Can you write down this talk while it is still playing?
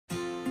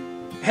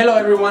Hello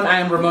everyone, I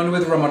am Ramon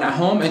with Ramon at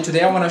Home, and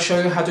today I want to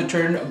show you how to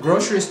turn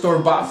grocery store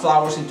bought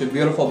flowers into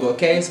beautiful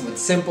bouquets with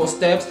simple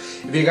steps.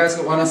 If you guys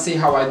want to see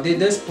how I did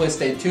this, please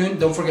stay tuned.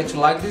 Don't forget to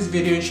like this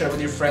video and share it with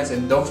your friends,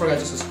 and don't forget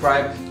to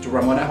subscribe to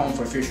Ramon at Home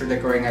for future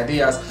decorating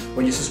ideas.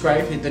 When you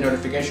subscribe, hit the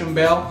notification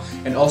bell,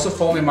 and also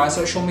follow me on my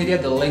social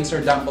media. The links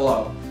are down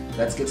below.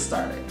 Let's get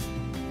started.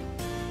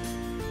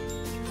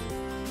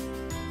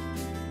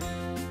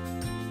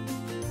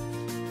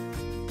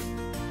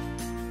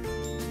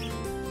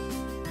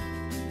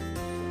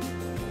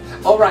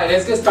 Alright,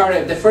 let's get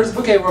started. The first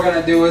bouquet we're going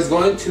to do is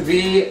going to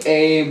be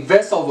a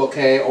vessel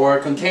bouquet or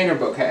a container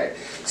bouquet.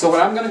 So what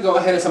I'm going to go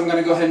ahead is I'm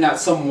going to go ahead and add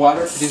some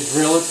water to this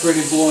really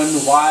pretty blue and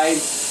white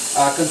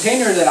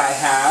container that I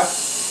have.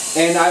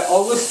 And I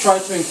always try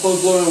to include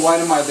blue and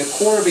white in my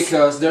decor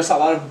because there's a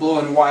lot of blue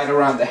and white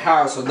around the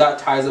house, so that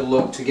ties the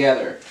look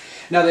together.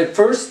 Now the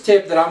first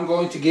tip that I'm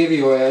going to give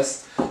you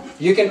is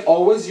you can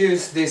always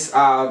use this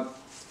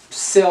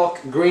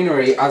silk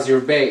greenery as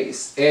your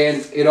base,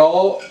 and it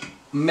all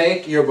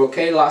make your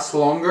bouquet last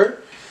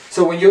longer.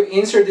 So when you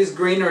insert this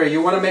greenery,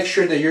 you want to make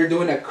sure that you're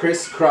doing a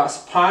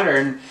crisscross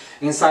pattern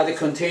inside the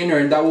container,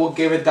 and that will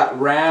give it that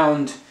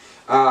round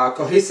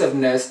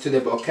cohesiveness to the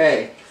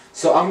bouquet.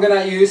 So I'm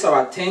gonna use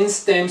about 10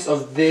 stems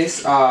of this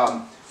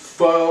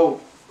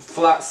faux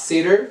flat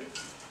cedar,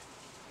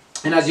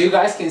 and as you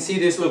guys can see,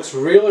 this looks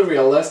really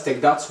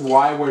realistic. That's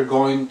why we're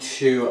going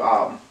to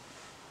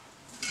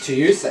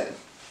use it.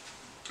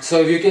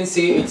 So if you can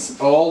see, it's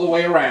all the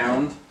way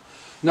around.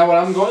 Now what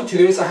I'm going to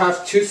do is I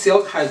have 2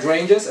 silk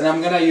hydrangeas, and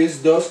I'm going to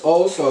use those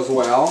also as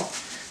well.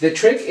 The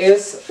trick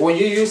is when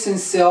you're using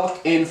silk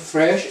and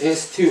fresh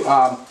is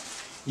to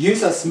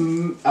use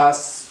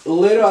as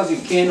little as you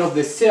can of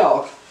the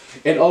silk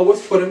and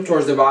always put them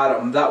towards the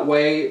bottom. That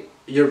way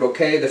your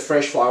bouquet, the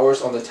fresh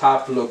flowers on the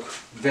top, look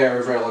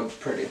very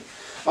pretty.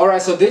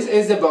 Alright, so this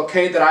is the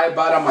bouquet that I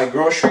bought at my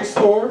grocery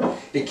store.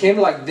 It came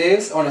like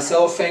this on a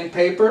cellophane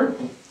paper.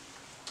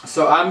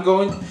 So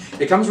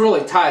it comes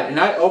really tight, and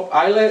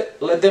I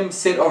let them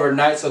sit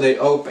overnight so they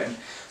open.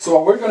 So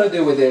what we're going to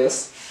do with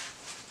this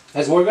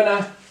is we're going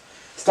to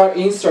start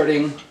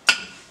inserting.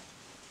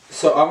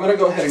 So I'm going to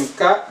go ahead and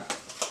cut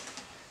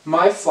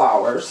my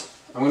flowers.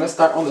 I'm going to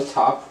start on the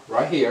top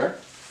right here.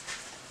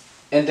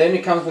 And then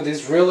it comes with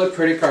these really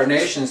pretty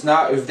carnations.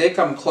 Now if they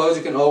come close,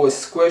 you can always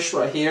squish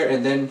right here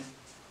and then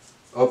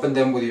open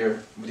them with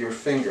your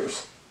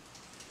fingers.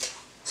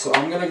 So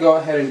I'm going to go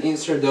ahead and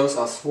insert those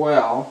as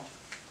well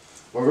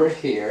over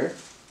here,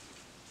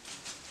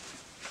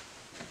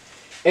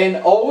 and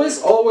always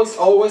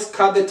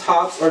cut the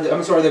tops, or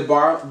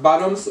the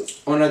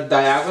bottoms on a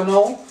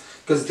diagonal,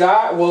 because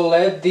that will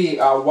let the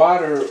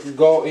water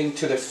go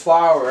into the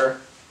flower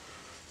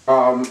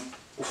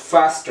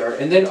faster.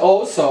 And then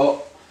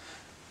also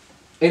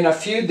in a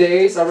few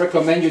days I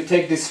recommend you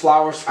take these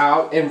flowers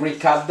out and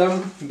recut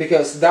them,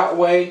 because that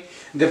way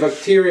the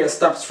bacteria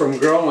stops from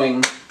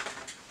growing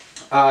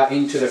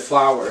into the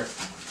flower.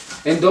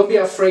 And don't be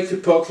afraid to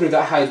poke through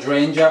that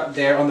hydrangea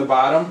there on the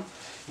bottom.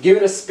 Give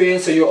it a spin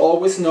so you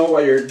always know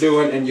what you're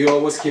doing, and you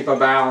always keep a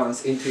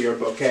balance into your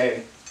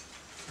bouquet.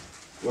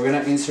 We're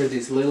going to insert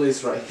these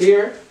lilies right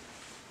here.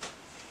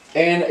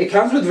 And it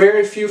comes with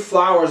very few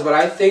flowers, but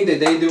I think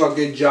that they do a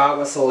good job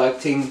of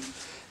selecting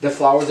the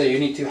flowers that you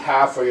need to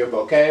have for your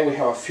bouquet. We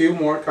have a few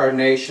more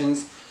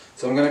carnations.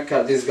 So I'm going to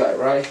cut this guy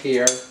right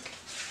here.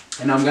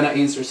 And I'm going to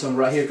insert some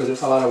right here because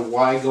there's a lot of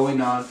white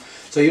going on.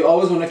 So you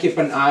always want to keep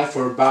an eye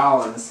for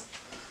balance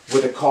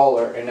with the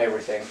color and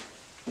everything.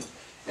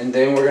 And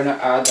then we're going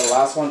to add the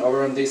last one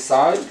over on this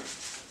side.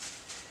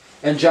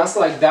 And just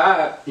like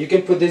that, you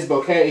can put this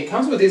bouquet. It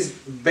comes with this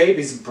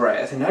baby's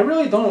breath, and I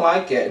really don't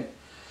like it.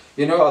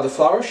 You know, at the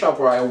flower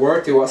shop where I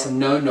worked, it was a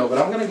no-no, but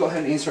I'm going to go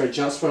ahead and insert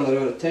just for a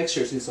little bit of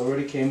texture since it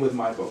already came with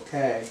my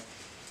bouquet.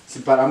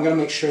 So, but I'm going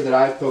to make sure that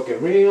I poke it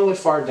really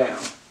far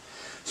down.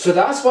 So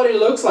that's what it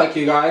looks like,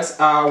 you guys,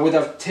 with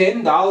a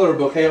 $10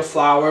 bouquet of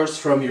flowers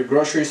from your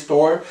grocery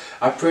store,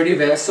 a pretty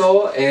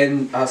vessel,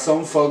 and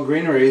some faux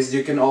greeneries.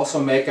 You can also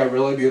make a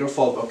really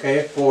beautiful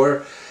bouquet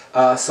for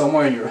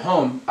somewhere in your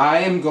home. I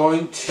am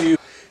going to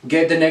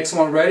get the next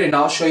one ready, and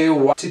I'll show you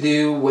what to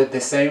do with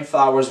the same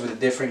flowers with a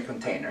different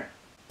container.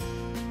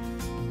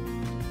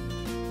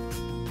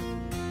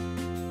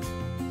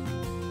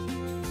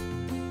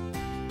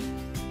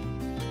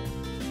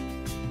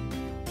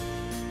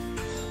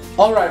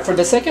 Alright, for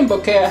the second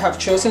bouquet I have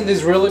chosen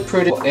this really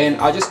pretty, and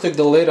I just took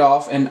the lid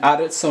off and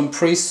added some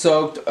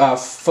pre-soaked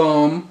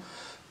foam,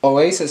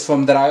 Oasis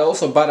foam, that I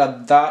also bought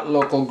at that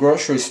local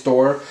grocery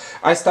store.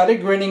 I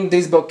started greening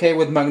this bouquet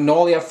with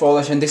magnolia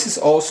foliage, and this is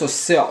also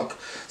silk.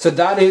 So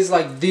that is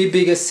like the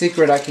biggest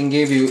secret I can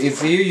give you.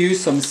 If you use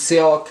some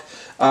silk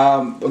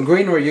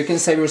greenery, you can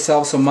save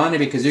yourself some money,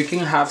 because you can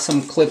have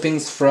some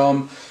clippings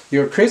from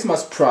your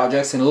Christmas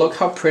projects, and look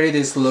how pretty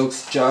this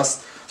looks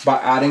just by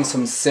adding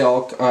some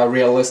silk,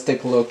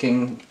 realistic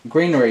looking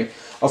greenery.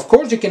 Of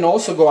course, you can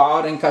also go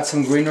out and cut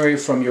some greenery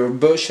from your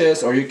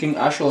bushes, or you can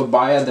actually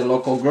buy at the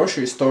local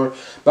grocery store.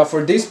 But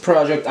for this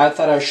project, I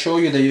thought I'd show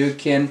you that you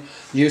can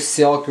use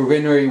silk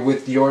greenery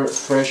with your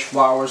fresh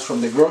flowers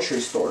from the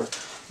grocery store.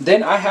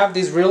 Then I have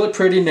this really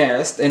pretty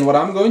nest, and what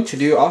I'm going to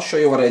do, I'll show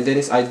you what I did,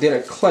 is I did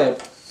a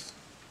clip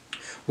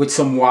with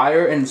some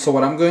wire. And so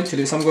what I'm going to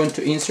do is I'm going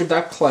to insert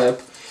that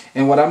clip,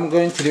 and what I'm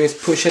going to do is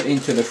push it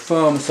into the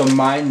foam so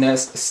my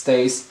nest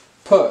stays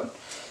put.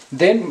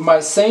 Then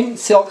my same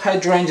silk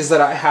hydrangeas that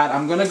I had,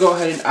 I'm gonna go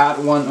ahead and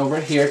add one over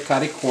here,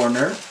 cut a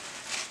corner,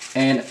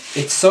 and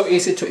it's so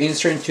easy to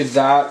insert into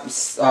that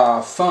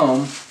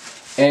foam,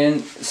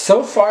 and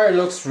so far it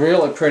looks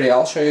really pretty.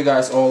 I'll show you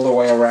guys all the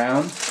way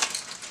around,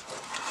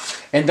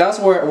 and that's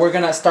where we're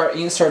gonna start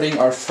inserting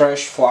our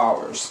fresh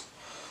flowers.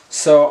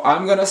 So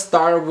I'm gonna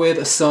start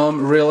with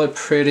some really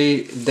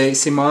pretty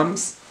daisy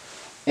mums,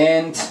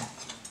 and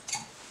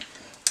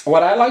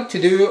what I like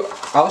to do,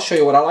 I'll show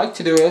you what I like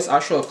to do is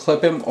actually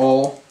clip them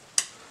all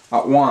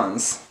at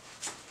once,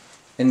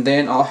 and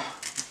then I'll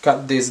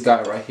cut this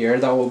guy right here.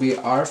 That will be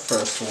our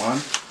first one,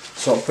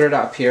 so I'll put it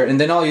up here, and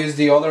then I'll use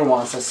the other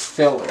ones as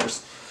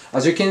fillers.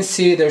 As you can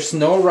see, there's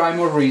no rhyme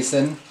or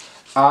reason.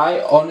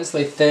 I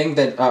honestly think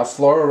that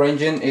floral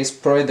arranging is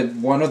probably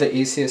one of the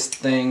easiest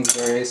things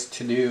there is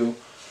to do,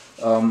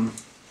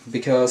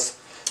 because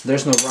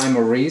there's no rhyme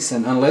or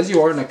reason. Unless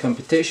you are in a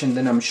competition,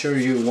 then I'm sure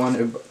you want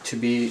it to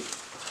be,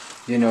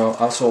 you know,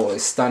 absolutely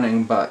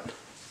stunning. But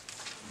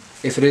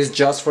if it is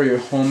just for your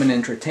home and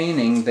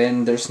entertaining,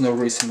 then there's no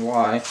reason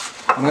why.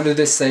 I'm going to do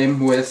the same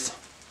with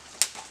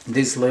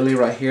this lily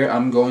right here.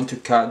 I'm going to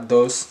cut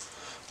those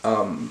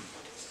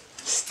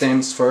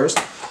stems first.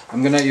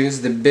 I'm going to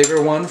use the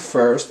bigger one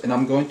first, and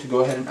I'm going to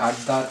go ahead and add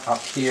that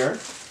up here.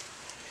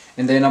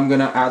 And then I'm going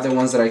to add the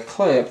ones that I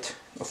clipped.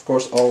 Of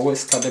course,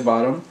 always cut the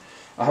bottom.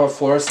 I have a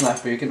florist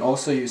knife, but you can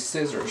also use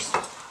scissors.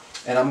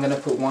 And I'm going to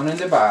put one in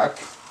the back,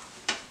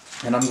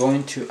 and I'm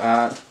going to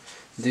add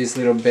this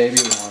little baby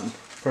one,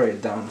 put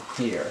it down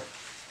here.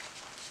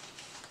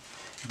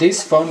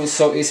 This foam is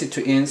so easy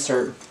to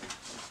insert.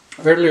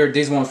 Earlier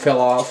this one fell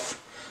off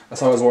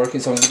as I was working,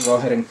 so I'm going to go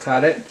ahead and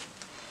cut it,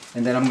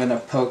 and then I'm going to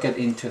poke it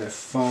into the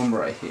foam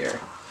right here.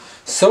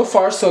 So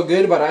far so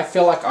good, but I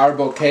feel like our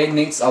bouquet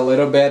needs a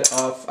little bit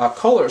of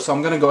color, so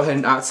I'm going to go ahead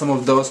and add some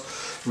of those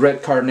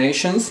red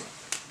carnations.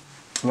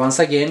 Once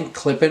again,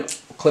 clip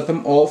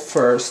them all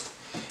first,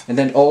 and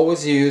then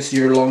always use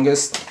your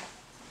longest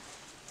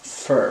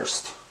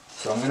first.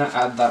 So I'm going to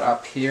add that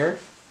up here,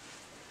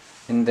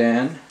 and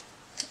then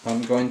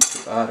I'm going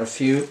to add a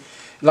few.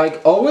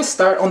 Like, always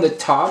start on the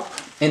top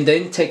and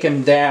then take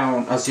them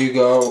down as you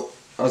go,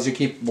 as you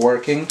keep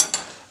working.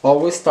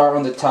 Always start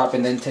on the top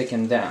and then take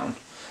them down.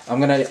 I'm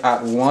going to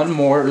add one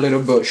more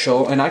little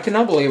bushel, and I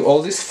cannot believe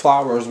all these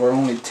flowers were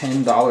only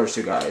 $10,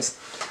 you guys.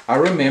 I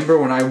remember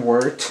when I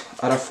worked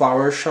at a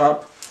flower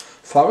shop,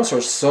 flowers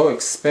are so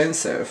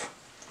expensive,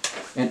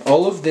 and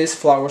all of these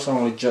flowers are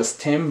only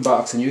just 10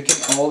 bucks, and you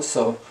can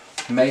also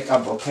make a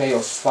bouquet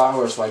of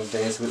flowers like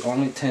this with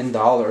only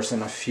 $10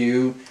 and a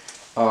few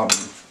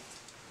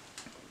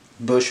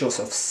bushels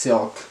of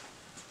silk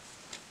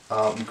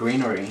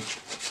greenery.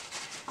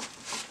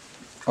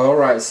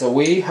 Alright, so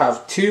we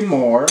have two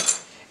more.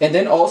 And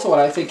then also what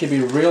I think would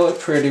be really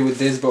pretty with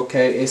this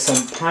bouquet is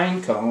some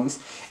pine cones.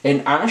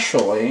 And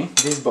actually,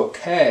 this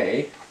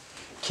bouquet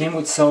came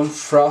with some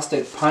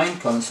frosted pine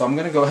cones, so I'm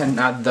going to go ahead and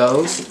add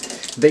those.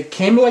 They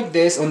came like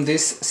this on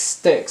this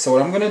stick. So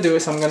what I'm going to do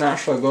is I'm going to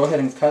actually go ahead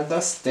and cut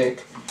that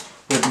stick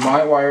with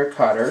my wire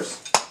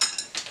cutters,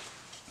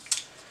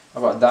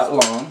 about that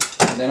long.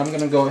 And then I'm going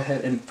to go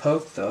ahead and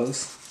poke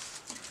those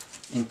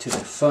into the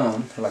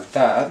foam like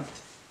that.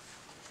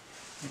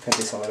 Cut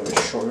this a little bit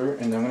shorter,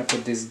 and then I'm going to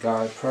put this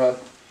guy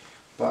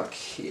back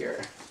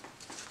here.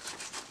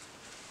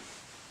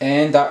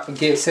 And that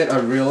gives it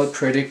a really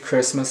pretty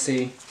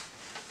Christmassy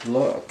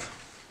look.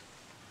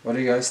 What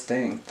do you guys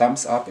think?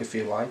 Thumbs up if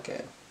you like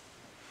it.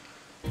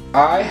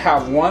 I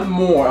have one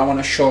more I want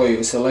to show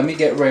you, so let me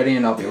get ready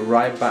and I'll be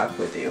right back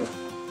with you.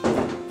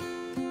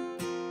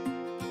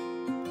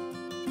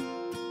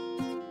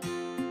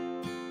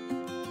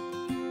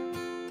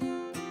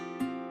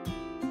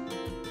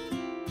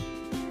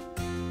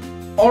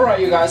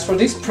 Alright you guys, for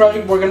this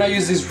project we're gonna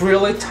use this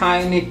really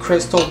tiny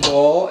crystal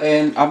ball,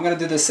 and I'm gonna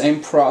do the same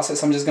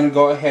process. I'm just gonna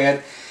go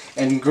ahead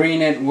and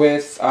green it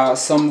with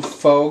some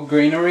faux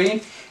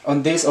greenery.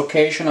 On this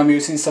occasion I'm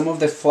using some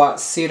of the flat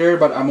cedar,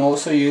 but I'm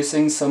also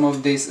using some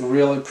of this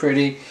really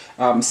pretty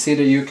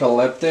cedar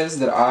eucalyptus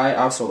that I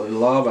absolutely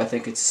love. I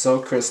think it's so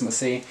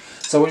Christmassy.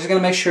 So we're just gonna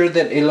make sure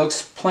that it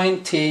looks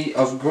plenty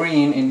of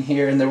green in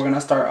here, and then we're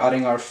gonna start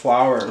adding our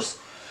flowers.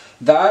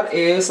 That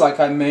is, like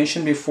I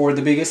mentioned before,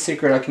 the biggest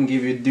secret I can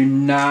give you. Do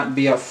not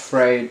be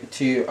afraid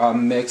to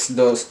mix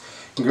those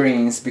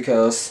greens,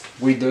 because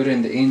we do it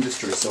in the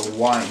industry, so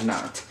why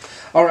not?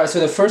 Alright, so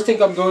the first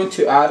thing I'm going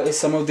to add is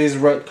some of these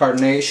red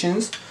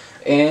carnations,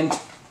 and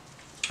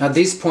at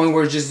this point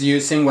we're just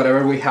using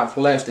whatever we have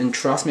left, and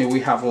trust me,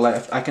 we have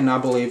left. I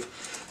cannot believe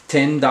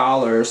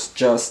 $10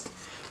 just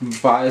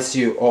buys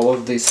you all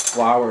of these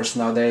flowers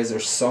nowadays. They're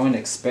so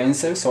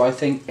inexpensive, so I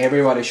think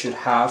everybody should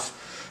have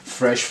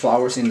fresh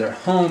flowers in their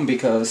home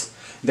because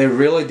they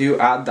really do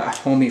add that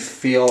homey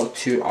feel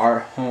to our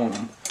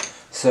home.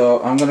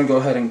 So I'm gonna go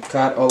ahead and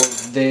cut all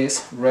of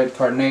these red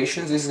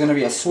carnations. This is gonna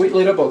be a sweet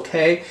little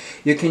bouquet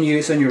you can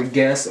use on your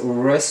guest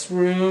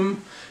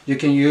restroom, you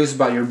can use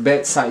by your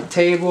bedside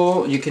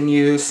table, you can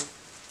use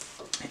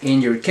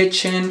in your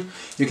kitchen,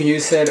 you can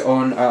use it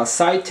on a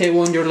side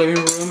table in your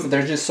living room.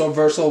 They're just so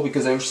versatile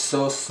because they're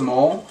so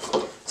small.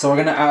 So we're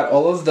gonna add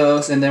all of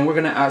those, and then we're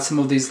gonna add some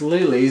of these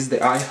lilies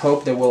that I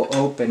hope they will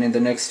open in the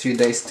next few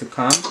days to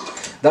come.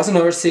 That's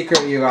another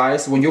secret, you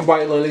guys. When you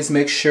buy lilies,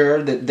 make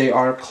sure that they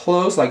are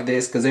closed like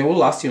this because they will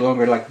last you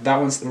longer. Like that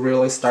one's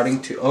really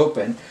starting to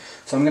open.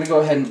 So I'm gonna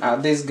go ahead and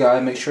add this guy.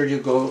 Make sure you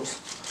go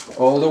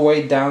all the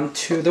way down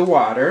to the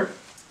water.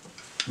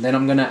 Then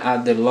I'm gonna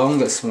add the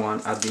longest one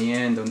at the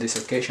end on this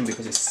occasion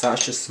because it's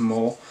such a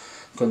small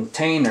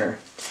container.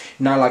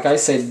 Now, like I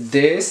said,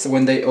 this,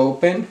 when they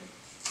open,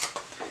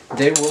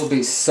 they will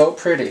be so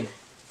pretty.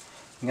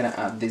 I'm gonna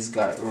add this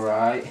guy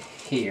right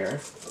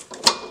here,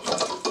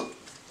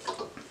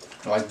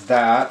 like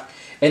that.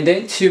 And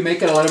then to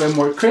make it a little bit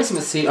more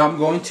Christmassy, I'm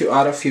going to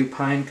add a few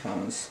pine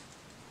cones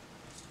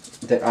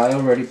that I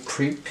already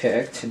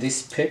pre-picked.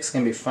 These picks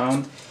can be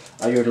found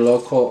at your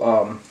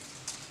local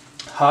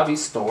hobby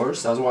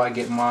stores. That's why I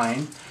get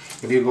mine.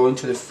 If you go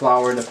into the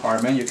flower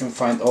department, you can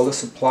find all the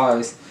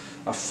supplies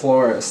a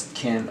florist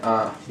can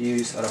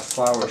use at a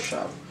flower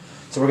shop.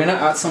 So we're gonna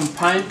add some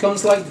pine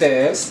cones like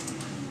this,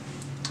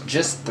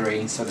 just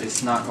 3 so that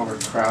it's not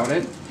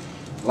overcrowded,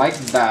 like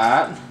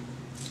that.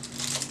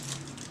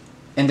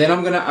 And then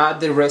I'm gonna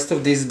add the rest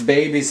of this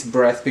baby's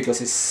breath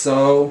because it's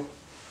so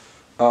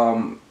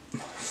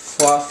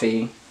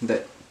fluffy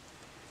that,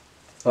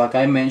 like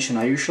I mentioned,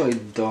 I usually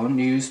don't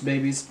use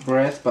baby's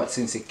breath, but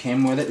since it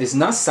came with it, it's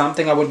not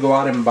something I would go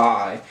out and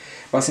buy,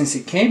 but since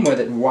it came with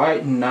it, why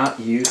not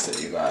use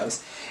it, you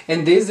guys?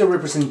 And this is the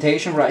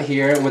representation right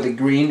here with the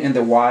green and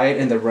the white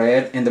and the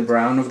red and the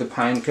brown of the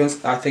pine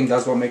cones. I think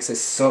that's what makes it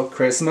so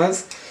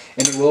Christmas,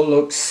 and it will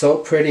look so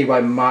pretty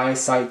by my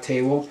side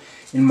table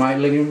in my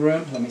living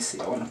room. Let me see,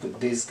 I want to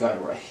put this guy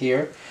right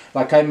here.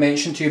 Like I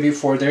mentioned to you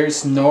before, there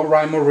is no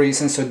rhyme or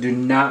reason, so do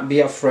not be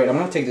afraid. I'm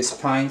going to take this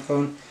pine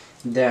cone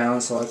down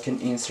so I can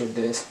insert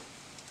this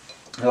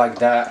like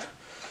that.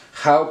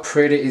 How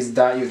pretty is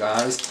that, you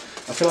guys?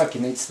 I feel like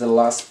it needs the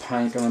last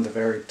pine cone on the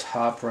very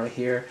top right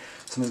here.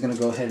 So I'm just going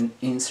to go ahead and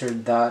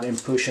insert that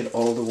and push it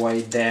all the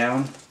way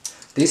down.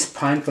 These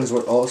pine cones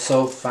were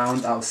also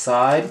found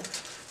outside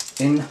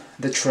in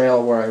the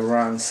trail where I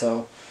run.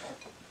 So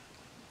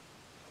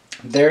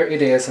there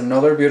it is,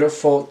 another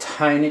beautiful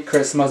tiny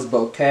Christmas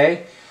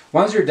bouquet.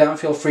 Once you're done,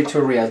 feel free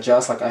to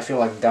readjust. Like I feel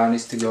like that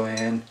needs to go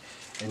in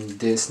and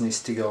this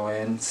needs to go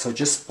in. So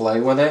just play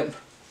with it.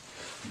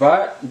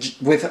 But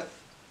with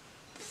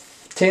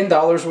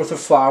 $10 worth of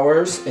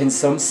flowers and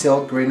some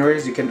silk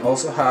greeneries, you can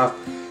also have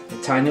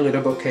a tiny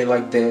little bouquet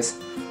like this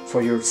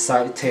for your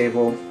side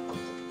table.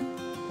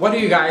 What do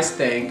you guys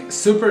think?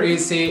 Super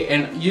easy,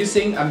 and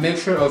using a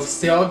mixture of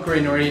silk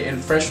greenery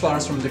and fresh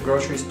flowers from the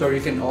grocery store, you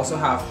can also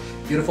have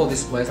beautiful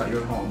displays at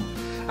your home.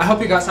 I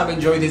hope you guys have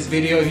enjoyed this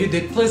video. If you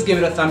did, please give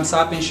it a thumbs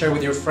up and share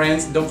with your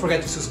friends. Don't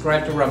forget to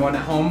subscribe to Ramon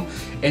at Home,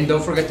 and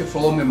don't forget to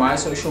follow me on my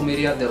social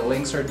media. The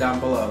links are down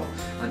below.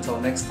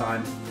 Until next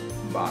time,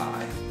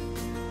 bye.